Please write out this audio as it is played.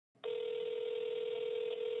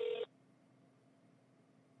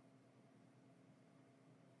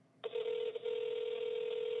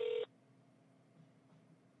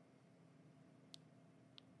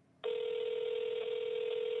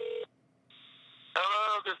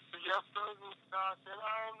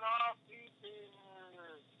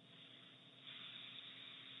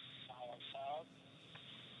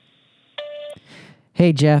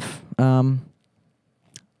Hey, Jeff.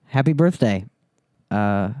 Happy birthday.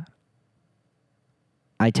 I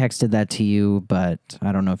texted that to you, but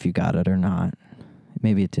I don't know if you got it or not.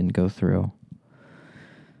 Maybe it didn't go through.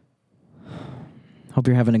 Hope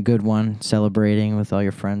you're having a good one, celebrating with all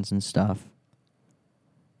your friends and stuff.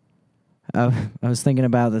 I was thinking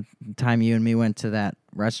about the time you and me went to that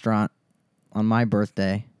restaurant on my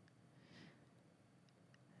birthday,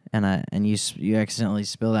 and you accidentally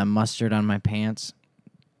spilled that mustard on my pants.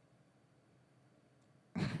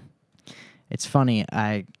 It's funny.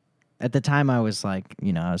 At the time I was like,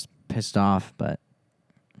 I was pissed off, but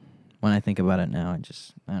when I think about it now,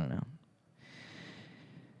 I don't know.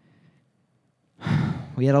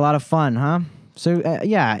 We had a lot of fun, huh? So,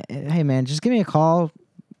 yeah, hey, man, just give me a call.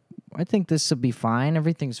 I think this will be fine.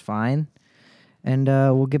 Everything's fine. And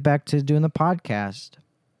we'll get back to doing the podcast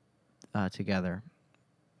together.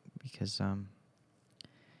 Because,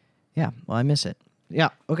 yeah, well, I miss it. Yeah,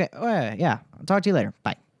 okay. Yeah, I'll talk to you later.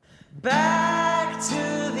 Bye. Back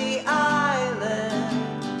to the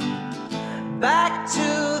island. Back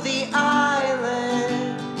to the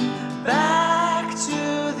island. Back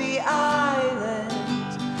to the island.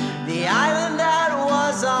 The island that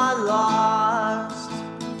was our lost.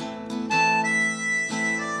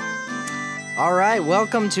 All right,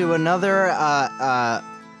 welcome to another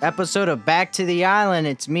episode of Back to the Island.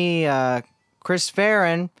 It's me, Chris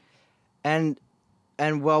Farron, and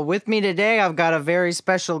well, with me today, I've got a very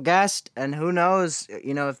special guest, and who knows,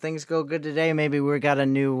 if things go good today, maybe we got a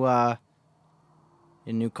new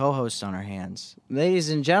co-host on our hands. Ladies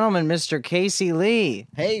and gentlemen, Mr. Casey Lee.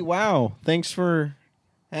 Hey, wow. Thanks for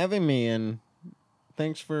having me, and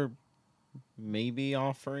thanks for maybe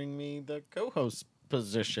offering me the co-host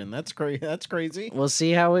position. That's great. That's crazy. We'll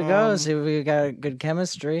see how it goes, if we got good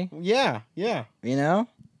chemistry. Yeah.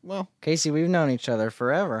 Well, Casey, we've known each other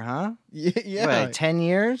forever, huh? Yeah. What, 10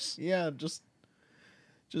 years? Yeah, just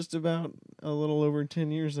about a little over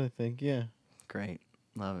 10 years, I think. Yeah. Great.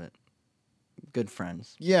 Love it. Good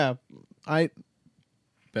friends. Yeah.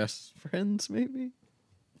 Best friends, maybe?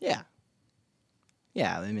 Yeah.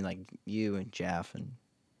 Yeah, I mean, like you and Jeff and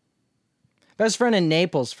best friend in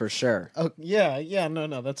Naples for sure. Oh, yeah.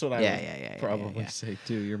 No, that's what I would probably say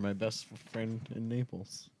too. You're my best friend in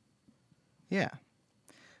Naples. Yeah.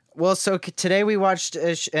 Well, so today we watched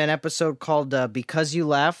an episode called Because You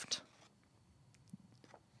Left.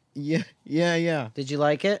 Yeah. Did you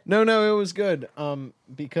like it? No, it was good.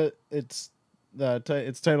 Because it's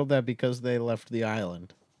titled that because they left the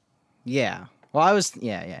island. Yeah. Well, I was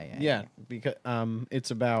Yeah, because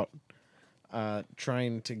it's about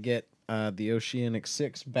trying to get the Oceanic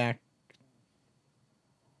Six back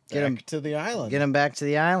to the island. Get them back to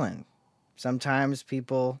the island. Sometimes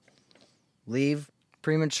people leave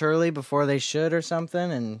prematurely before they should or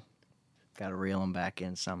something, and got to reel them back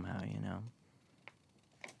in somehow,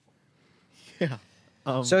 Yeah.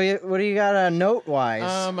 So what do you got note-wise?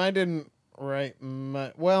 I didn't write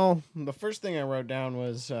much. Well, the first thing I wrote down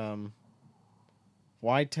was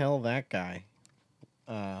why tell that guy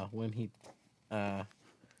when he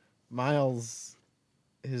Miles,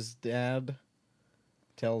 his dad,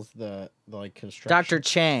 tells the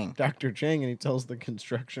construction Dr. Chang, and he tells the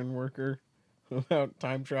construction worker about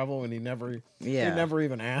time travel when he never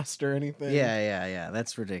even asked or anything. Yeah.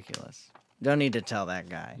 That's ridiculous. Don't need to tell that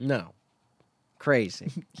guy. No. Crazy.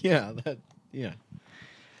 Yeah.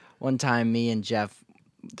 One time, me and Jeff,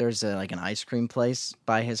 there's an ice cream place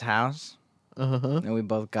by his house. And we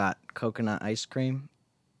both got coconut ice cream,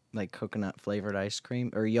 like coconut flavored ice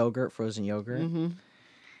cream or yogurt, frozen yogurt. Mm-hmm.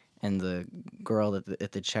 And the girl at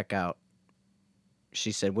the checkout,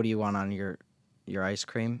 she said, "What do you want on your ice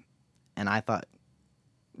cream?" And I thought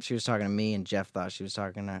she was talking to me, and Jeff thought she was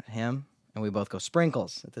talking to him, and we both go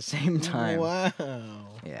sprinkles at the same time. Wow.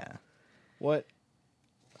 Yeah. What?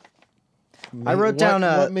 I wrote down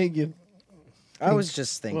what made you? I was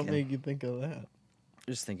just thinking. What made you think of that?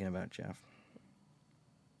 Just thinking about Jeff.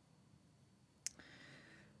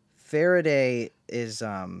 Faraday is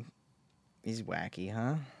he's wacky,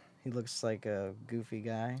 huh? He looks like a goofy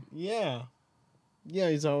guy. Yeah,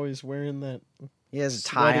 he's always wearing that. He has a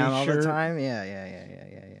tie on all shirt. the time.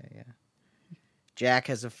 Yeah. Jack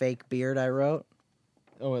has a fake beard, I wrote.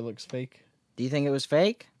 Oh, it looks fake. Do you think it was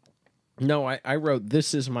fake? No, I wrote,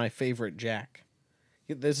 this is my favorite Jack.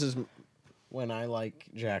 This is when I like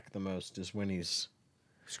Jack the most, is when he's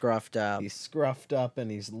Scruffed up. He's scruffed up and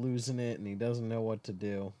he's losing it and he doesn't know what to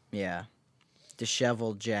do. Yeah.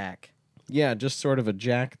 Disheveled Jack. Yeah, just sort of a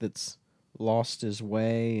Jack that's lost his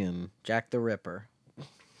way and Jack the Ripper.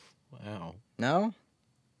 wow. No?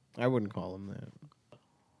 I wouldn't call him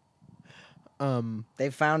that. They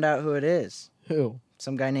found out who it is. Who?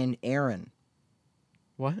 Some guy named Aaron.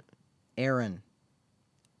 What? Aaron.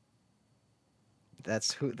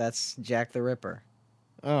 That's Jack the Ripper.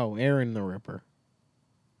 Oh, Aaron the Ripper.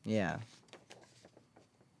 Yeah.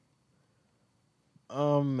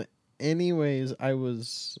 Anyways, I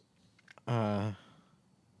was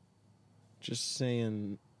just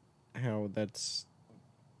saying how that's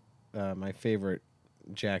my favorite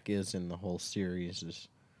Jack is in the whole series is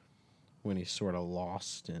when he's sort of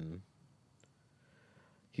lost and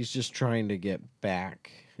he's just trying to get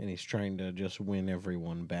back and he's trying to just win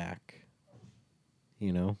everyone back.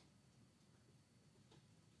 You know?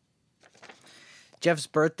 Jeff's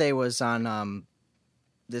birthday was on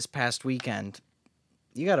this past weekend.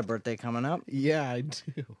 You got a birthday coming up? Yeah, I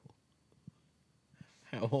do.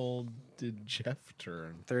 How old did Jeff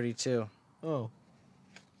turn? 32. Oh.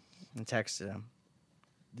 I texted him.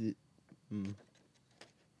 Did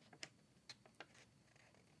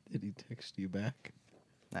he text you back?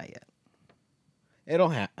 Not yet. It'll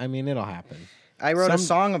happen. I wrote a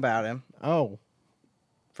song about him Oh.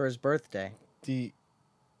 for his birthday. Do you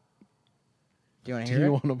want to hear it?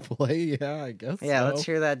 want to play? Yeah, I guess Yeah, so. let's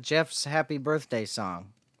hear that Jeff's happy birthday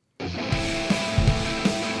song.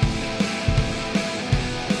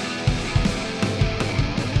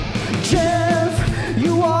 Jeff,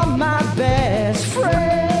 you are my best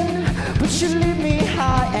friend, but you leave me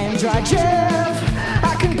high and dry. Jeff,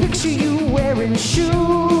 I can picture you wearing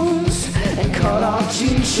shoes and cut off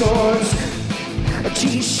jean shorts, a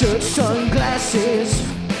t-shirt, sunglasses.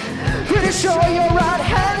 Pretty sure you're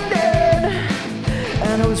right-handed,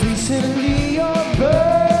 and it was recently your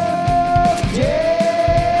birthday.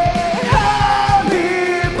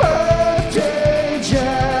 Happy birthday,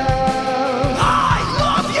 Jeff. I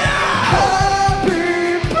love you.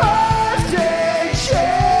 Happy birthday,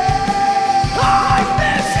 Jeff. I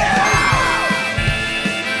miss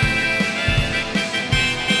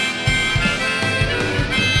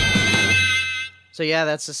you. So yeah,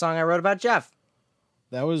 that's the song I wrote about Jeff.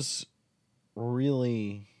 That was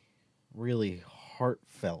really, really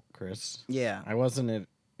heartfelt, Chris. Yeah. I wasn't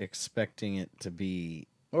expecting it to be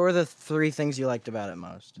What were the 3 things you liked about it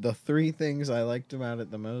most? the 3 things I liked about it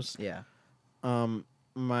the most. Yeah.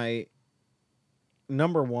 My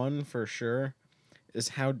number 1 for sure is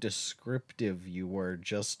how descriptive you were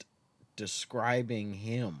just describing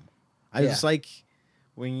him. I was like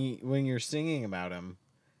when you're singing about him,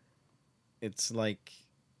 it's like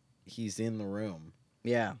he's in the room.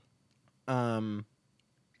 Yeah. My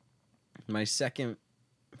second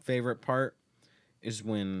favorite part is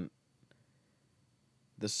when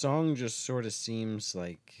the song just sort of seems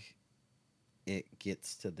like it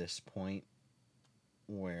gets to this point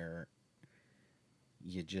where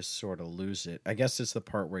you just sort of lose it. I guess it's the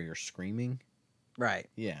part where you're screaming. Right.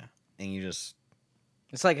 Yeah. And you just...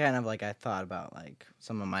 It's like kind of like I thought about like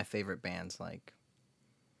some of my favorite bands like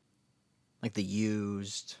The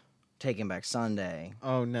Used, Taking Back Sunday.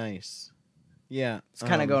 Oh, nice. Yeah. It's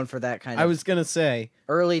kind of going for that kind of... I was going to say...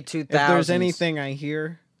 Early 2000s. If there's anything I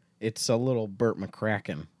hear, it's a little Burt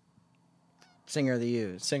McCracken. Singer of the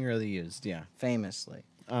Used. Singer of the Used, yeah. Famously.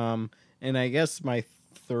 And I guess my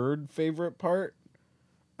third favorite part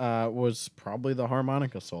was probably the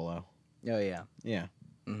harmonica solo. Oh, yeah. Yeah.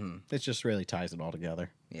 Mm-hmm. It just really ties it all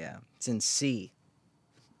together. Yeah. It's in C.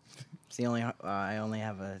 It's the only... I only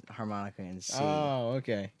have a harmonica in C. Oh,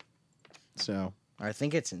 okay. So, Or I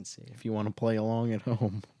think it's in C. if you want to play along at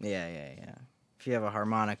home. Yeah. If you have a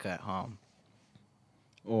harmonica at home.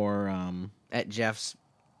 Or, At Jeff's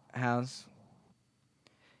house,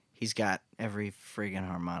 he's got every friggin'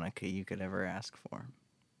 harmonica you could ever ask for.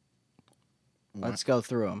 Let's go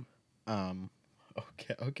through them.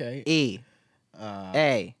 Okay. E,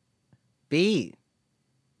 A, B,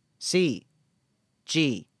 C,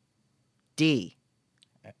 G, D,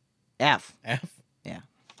 F. F. Yeah.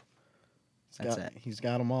 That's it. He's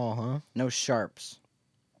got them all, huh? No sharps.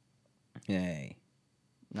 Yay.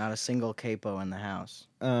 Not a single capo in the house.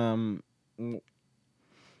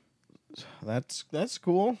 That's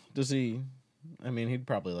cool. Does he? I mean, he'd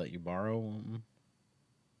probably let you borrow them.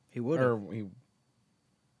 He would. Or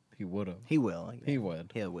he would have. He will. He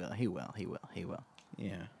would. He will. He will. He will. He will.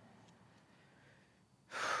 Yeah.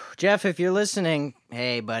 Jeff, if you're listening,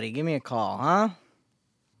 hey, buddy, give me a call, huh?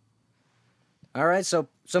 All right, so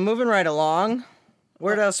moving right along.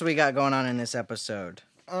 What else we got going on in this episode?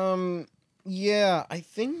 Yeah, I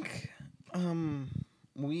think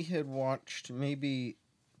we had watched maybe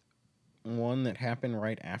one that happened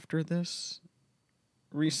right after this.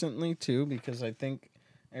 recently too, because I think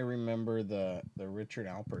I remember the Richard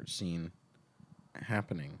Alpert scene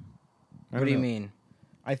happening. I What don't do you know. mean?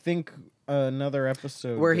 I think another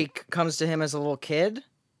episode Where that- he comes to him as a little kid?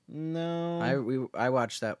 No. I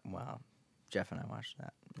watched that. Wow, Jeff and I watched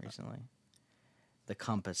that recently. The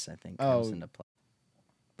compass, I think, comes Oh. into play.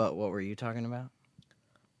 But what were you talking about?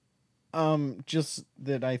 Just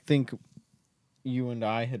that I think you and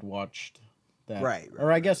I had watched that. Right,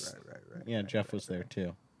 Or I guess right, yeah, Jeff was there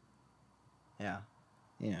too. Yeah.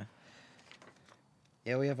 Yeah.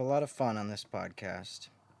 Yeah, we have a lot of fun on this podcast.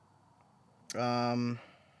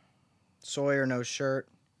 Sawyer, no shirt.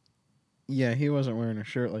 Yeah, he wasn't wearing a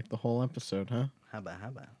shirt like the whole episode, huh? How about?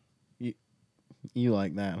 You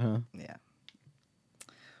like that, huh? Yeah.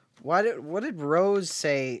 What did Rose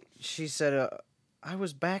say? She said, I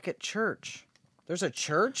was back at church. There's a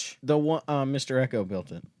church? The one Mr. Echo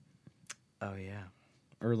built it Oh, yeah.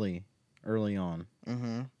 early on.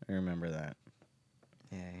 Mm-hmm. I remember that.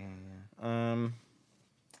 Yeah.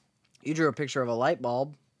 You drew a picture of a light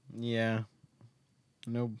bulb. Yeah.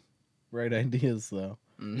 No bright ideas though.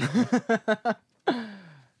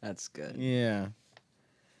 That's good. Yeah.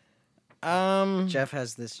 Jeff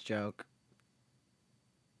has this joke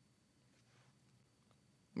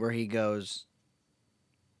where he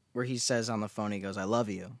says on the phone, he goes, I love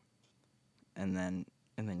you. And then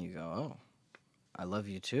you go, oh, I love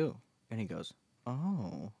you too. And he goes,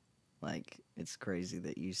 oh, like, it's crazy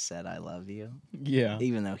that you said I love you, Yeah.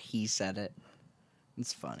 even though he said it.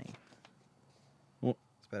 It's funny. Well,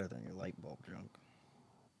 it's better than your light bulb joke.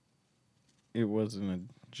 It wasn't a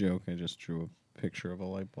joke. I just drew a picture of a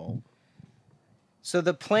light bulb. So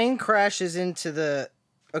the plane crashes into the...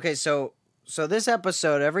 Okay, so this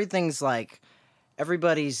episode, everything's like...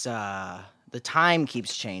 Everybody's... The time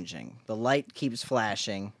keeps changing. The light keeps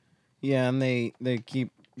flashing. Yeah, and they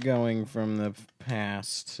keep going from the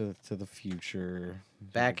past to the future.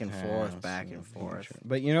 Back and forth, back and forth.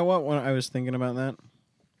 But you know what? When I was thinking about that,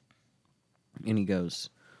 and he goes,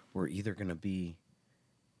 we're either going to be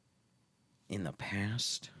in the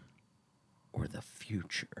past or the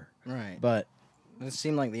future. Right. But, Those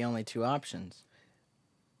seem like the only two options.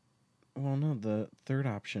 well, no, the third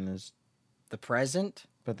option is, The present?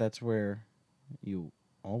 but that's where you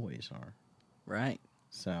always are. Right.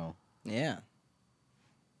 So, Yeah.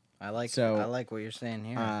 I like what you're saying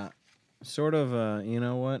here. sort of, you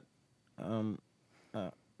know what?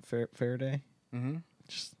 Faraday? Mm-hmm.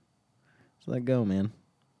 Just let go, man.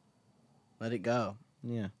 Let it go.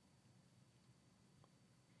 Yeah.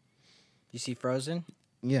 You see Frozen?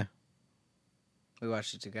 Yeah. We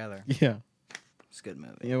watched it together. Yeah. It's a good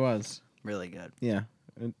movie. It was. Really good. Yeah.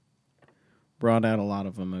 It brought out a lot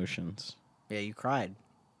of emotions. Yeah, you cried.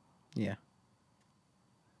 Yeah.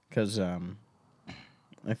 Because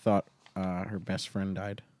I thought her best friend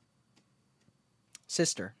died,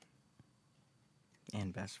 Sister.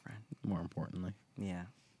 And best friend. more importantly. Yeah.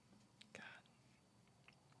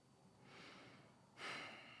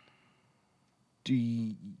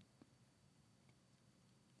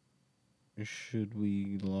 Should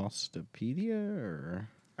we Lostopedia or?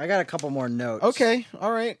 I got a couple more notes. Okay,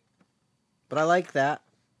 all right. But I like that.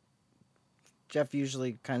 Jeff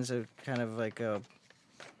usually kind of like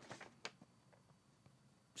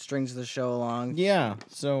strings the show along. Yeah,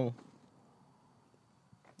 so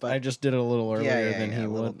But I just did it a little earlier than he a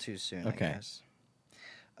little would. too soon, Okay. I guess.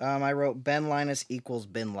 I wrote Ben Linus equals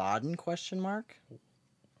Bin Laden ?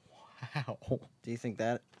 Wow. Do you think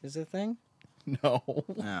that is a thing? No. Oh, all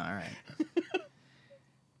right.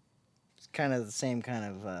 It's kind of the same kind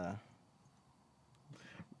of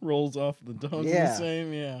Rolls off the tongue Yeah. the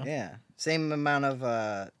same, yeah. yeah, same amount of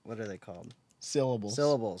what are they called? Syllables.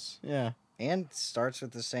 Syllables. Yeah. And starts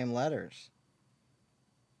with the same letters.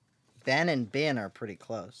 Ben and Bin are pretty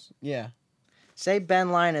close. Yeah. Say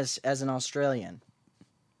Ben Linus as an Australian.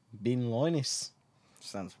 Bin Linus.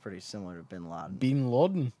 Sounds pretty similar to Bin Laden. Bin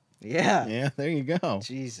Laden. Yeah. Yeah, there you go.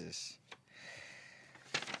 Jesus.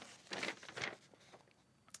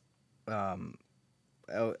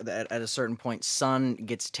 At a certain point, Son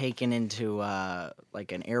gets taken into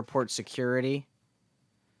like an airport security,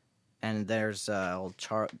 and there's old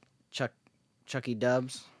Chucky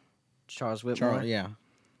Dubs, Charles Whitmore, Yeah.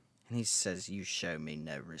 and he says, "You show me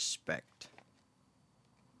no respect."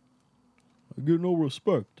 I get no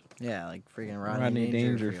respect. Yeah, like freaking Rodney, Rodney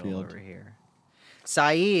Dangerfield Dangerfield. over here.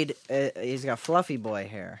 Saeed, he's got fluffy boy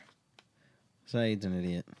hair. Saeed's an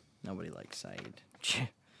idiot. Nobody likes Saeed.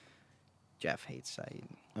 Jeff hates Saeed.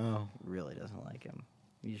 Oh, Really doesn't like him.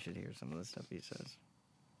 You should hear some of the stuff he says.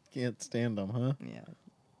 can't stand him, huh? Yeah.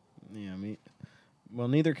 Yeah, me. Well,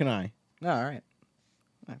 neither can I. No, all right.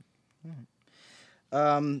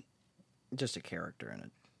 Just a character in a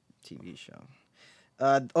TV show.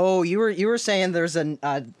 You were saying there's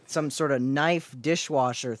some sort of knife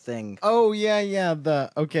dishwasher thing. Oh yeah.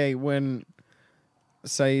 When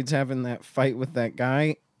Saeed's having that fight with that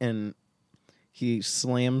guy and he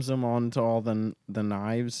slams him onto all the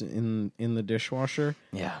knives in the dishwasher.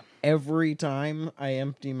 Yeah. Every time I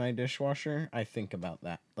empty my dishwasher, I think about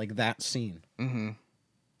that. Like that scene. Mm-hmm.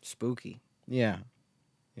 Spooky. Yeah.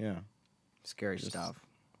 Scary stuff.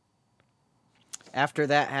 After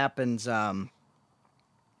that happens,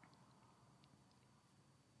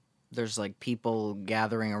 there's like people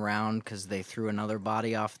gathering around because they threw another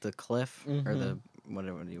body off the cliff or the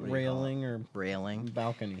whatever do you railing call it? or Railing.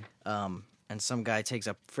 balcony. And some guy takes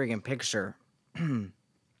a friggin' picture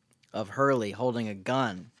of Hurley holding a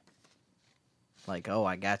gun. Like, oh,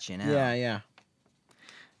 I got you now. Yeah.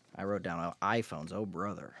 I wrote down iPhones. Oh,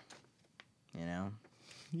 brother. You know?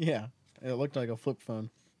 Yeah. It looked like a flip phone.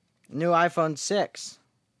 New iPhone 6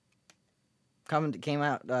 came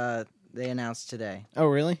out. They announced today. Oh,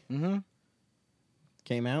 really? Mm-hmm.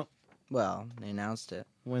 Came out? Well, they announced it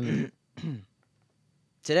When?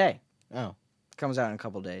 today. Oh. Comes out in a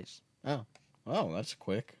couple days. Oh, that's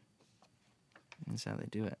quick. That's how they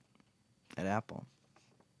do it at Apple.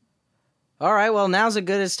 All right, well, now's as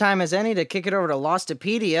good a time as any to kick it over to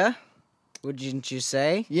Lostopedia. Wouldn't you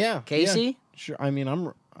say? Yeah. Casey? Yeah. Sure. I mean,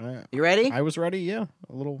 You ready? I was ready, yeah.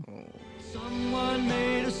 A little. Someone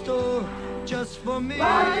made a store just for me.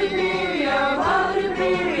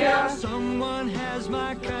 Someone has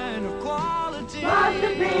my kind of quality.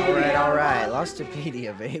 All right.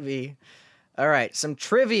 Lostopedia, baby. All right, some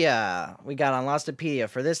trivia we got on Lostopedia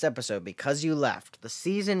for this episode, Because You Left, the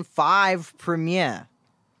Season 5 premiere.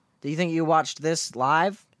 Do you think you watched this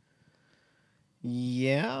live?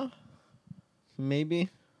 Yeah. Maybe.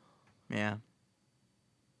 Yeah.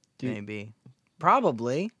 Dude. Maybe.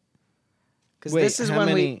 Probably. Because Wait, this is how when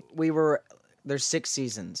many- we were... There's 6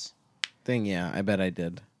 seasons. Yeah, I bet I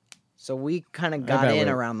did. So we kind of got bet in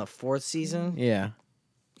we're- around the 4th season. Yeah.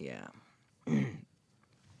 Yeah.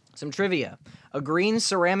 Some trivia. A green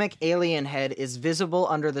ceramic alien head is visible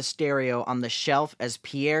under the stereo on the shelf as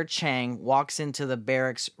Pierre Chang walks into the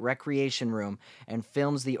barracks recreation room and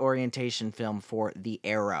films the orientation film for The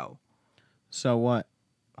Arrow. So what?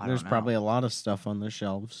 I There's don't know. probably a lot of stuff on the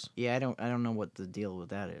shelves. Yeah, I don't know what the deal with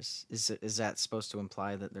that is. Is that supposed to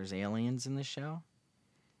imply that there's aliens in the show?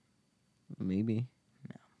 Maybe.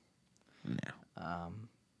 No.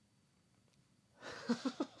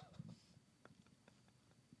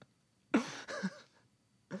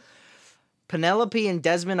 Penelope and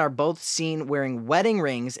Desmond are both seen wearing wedding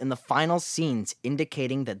rings in the final scenes,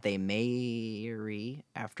 indicating that they marry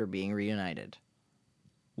after being reunited.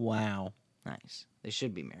 Wow. Nice. They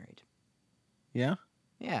should be married. Yeah?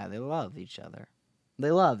 Yeah, they love each other.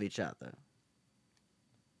 They love each other.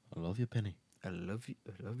 I love you, Penny. I love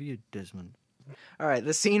you, Desmond. All right,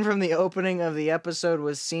 the scene from the opening of the episode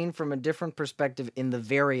was seen from a different perspective in The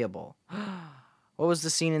Variable. What was the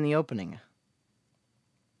scene in the opening?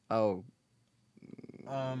 Oh,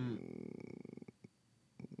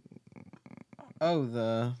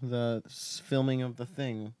 the filming of the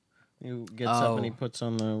thing. He gets up and he Oh. puts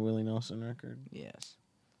on the Willie Nelson record. yes.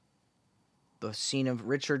 The scene of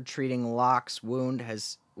Richard treating Locke's wound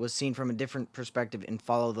was seen from a different perspective in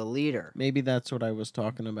Follow the Leader. Maybe that's what I was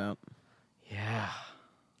talking about. Yeah.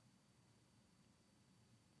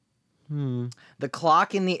 The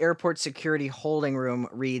clock in the airport security holding room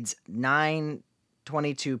reads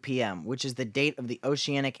 9:22 p.m., which is the date of the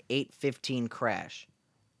Oceanic 815 crash.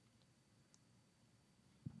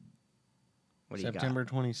 What do September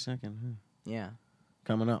 22nd. you got? Yeah.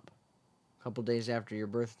 Coming up. A couple days after your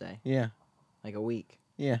birthday. Yeah. Like a week.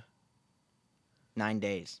 Yeah. 9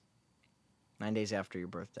 days. 9 days after your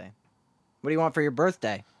birthday. What do you want for your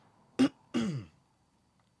birthday?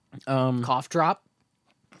 Cough drop?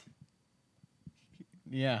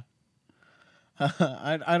 Yeah.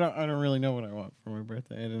 I don't really know what I want for my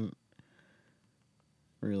birthday. I didn't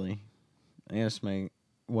really. I asked my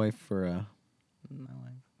wife for a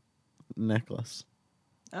necklace.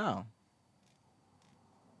 Oh.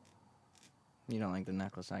 You don't like the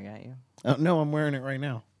necklace I got you? Oh no, I'm wearing it right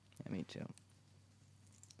now. Yeah, me too.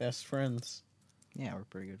 Best friends Yeah, we're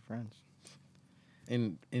pretty good friends.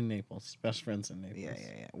 in Naples. Best friends in Naples.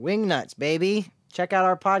 Yeah. Wingnuts, baby. Check out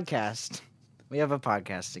our podcast. We have a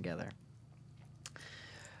podcast together.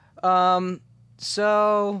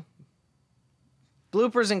 So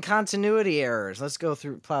bloopers and continuity errors. Let's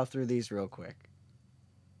plow through these real quick.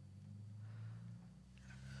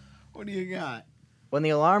 What do you got? When the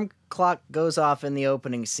alarm clock goes off in the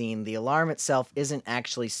opening scene, the alarm itself isn't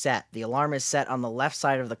actually set. The alarm is set on the left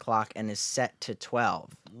side of the clock and is set to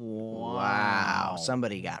 12. Wow.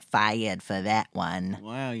 Somebody got fired for that one.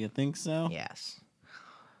 Wow, you think so? Yes.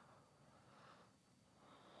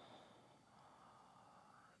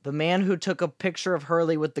 The man who took a picture of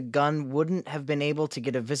Hurley with the gun wouldn't have been able to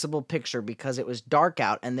get a visible picture because it was dark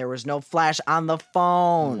out and there was no flash on the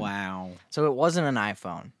phone. Wow. So it wasn't an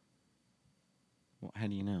iPhone. Well, how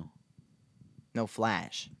do you know? No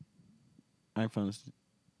flash. iPhones.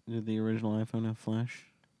 Did the original iPhone have flash?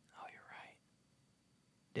 Oh, you're right.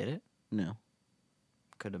 Did it? No.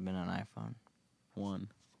 Could have been an iPhone. 1,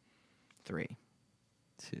 3.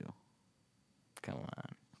 2. Come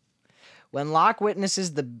on. When Locke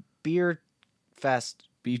witnesses the Beechcraft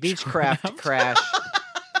crash.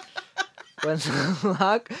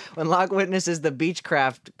 when Locke witnesses the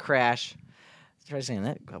Beechcraft crash. Try saying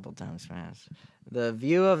that a couple times fast. The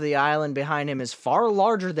view of the island behind him is far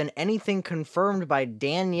larger than anything confirmed by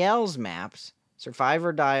Danielle's maps,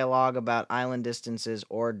 survivor dialogue about island distances,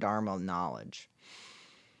 or Dharma knowledge.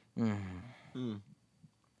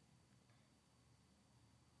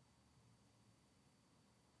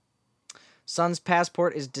 Son's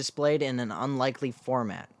passport is displayed in an unlikely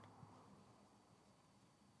format.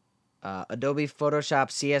 Adobe Photoshop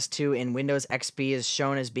CS2 in Windows XP is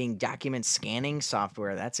shown as being document scanning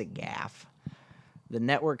software. That's a gaffe. The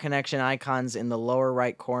network connection icons in the lower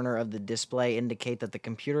right corner of the display indicate that the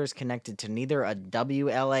computer is connected to neither a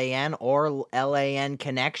WLAN or LAN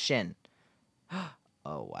connection.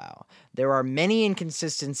 Oh, wow. There are many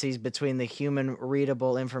inconsistencies between the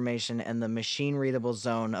human-readable information and the machine-readable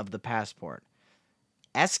zone of the passport.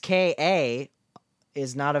 SKA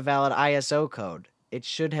is not a valid ISO code. It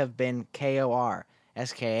should have been KOR.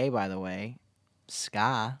 SKA, by the way,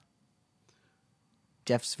 ska.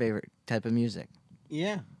 Jeff's favorite type of music.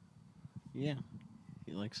 Yeah. Yeah.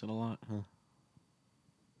 He likes it a lot, huh?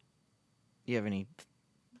 You have any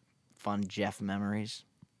fun Jeff memories?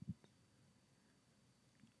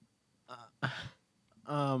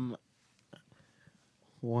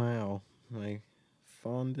 Wow. My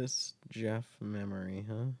fondest Jeff memory,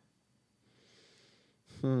 huh?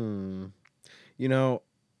 You know,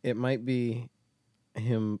 it might be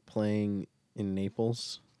him playing in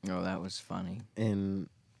Naples. Oh, that was funny. And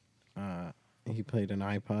he played an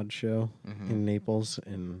iPod show in Naples,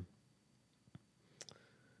 and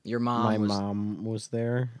Your mom mom was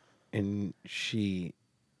there, and she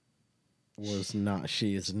is not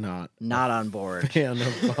on board. fan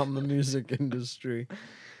of the music industry,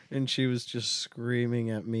 and she was just screaming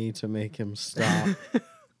at me to make him stop.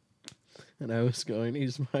 And I was going,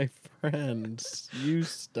 he's my friend. You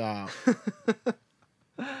stop.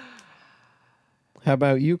 How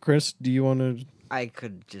about you, Chris? Do you want to... I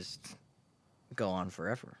could just go on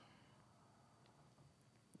forever.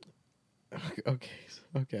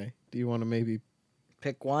 Okay. Do you want to maybe...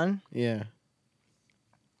 Pick one? Yeah.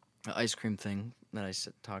 The ice cream thing that I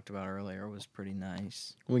talked about earlier was pretty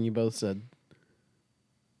nice. When you both said...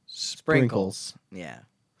 Sprinkles. Yeah.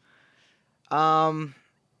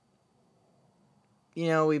 You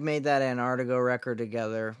know, we made that Antarctica record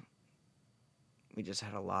together. We just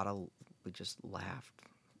had we just laughed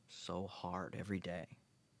so hard every day.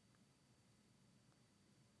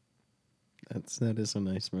 That is a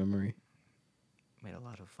nice memory. Made a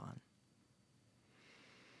lot of fun.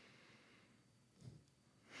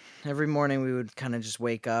 Every morning we would kind of just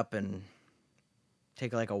wake up and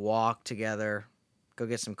take like a walk together, go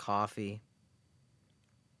get some coffee.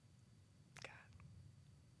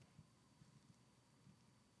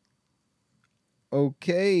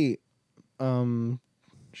 Okay.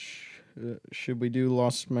 Should we do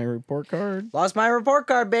Lost My Report Card? Lost my report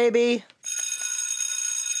card, baby.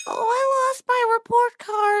 Oh, I lost my report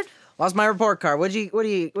card. Lost my report card. What do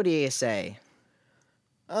you say?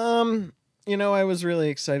 You know, I was really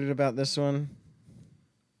excited about this one.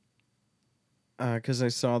 Because I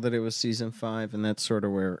saw that it was season 5, and that's sort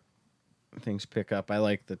of where things pick up. I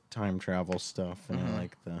like the time travel stuff, and I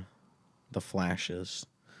like the flashes.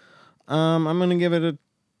 I'm gonna give it a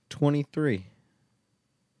 23.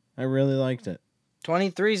 I really liked it.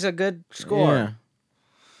 23 is a good score. Yeah.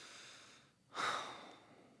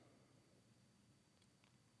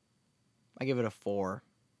 I give it a 4.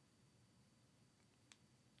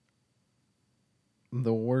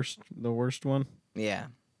 The worst one? Yeah.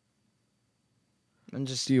 And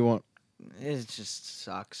just Do you want... it just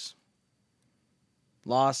sucks.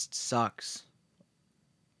 Lost sucks.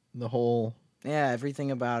 The whole... Yeah,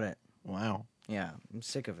 everything about it. Wow. Yeah, I'm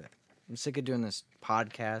sick of it. I'm sick of doing this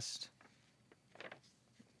podcast.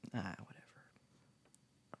 Whatever.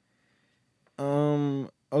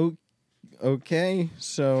 Okay,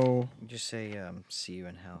 so Just say, see you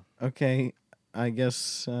in hell. okay, I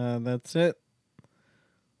guess that's it.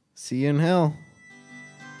 See you in hell.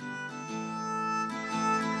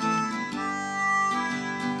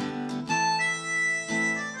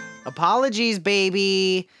 Apologies,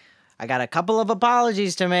 baby. I got a couple of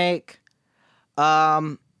apologies to make.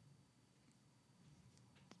 First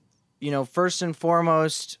and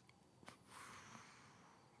foremost,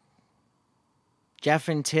 Jeff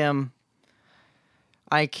and Tim,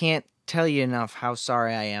 I can't tell you enough how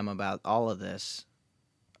sorry I am about all of this.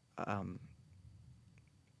 I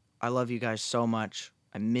love you guys so much.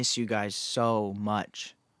 I miss you guys so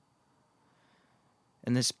much.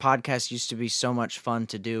 And this podcast used to be so much fun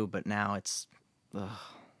to do, but now it's... I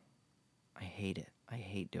hate it. I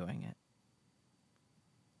hate doing it.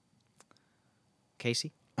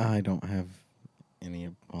 Casey? I don't have any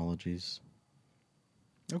apologies.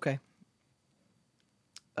 Okay.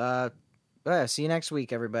 See you next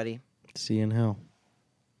week, everybody. See you in hell.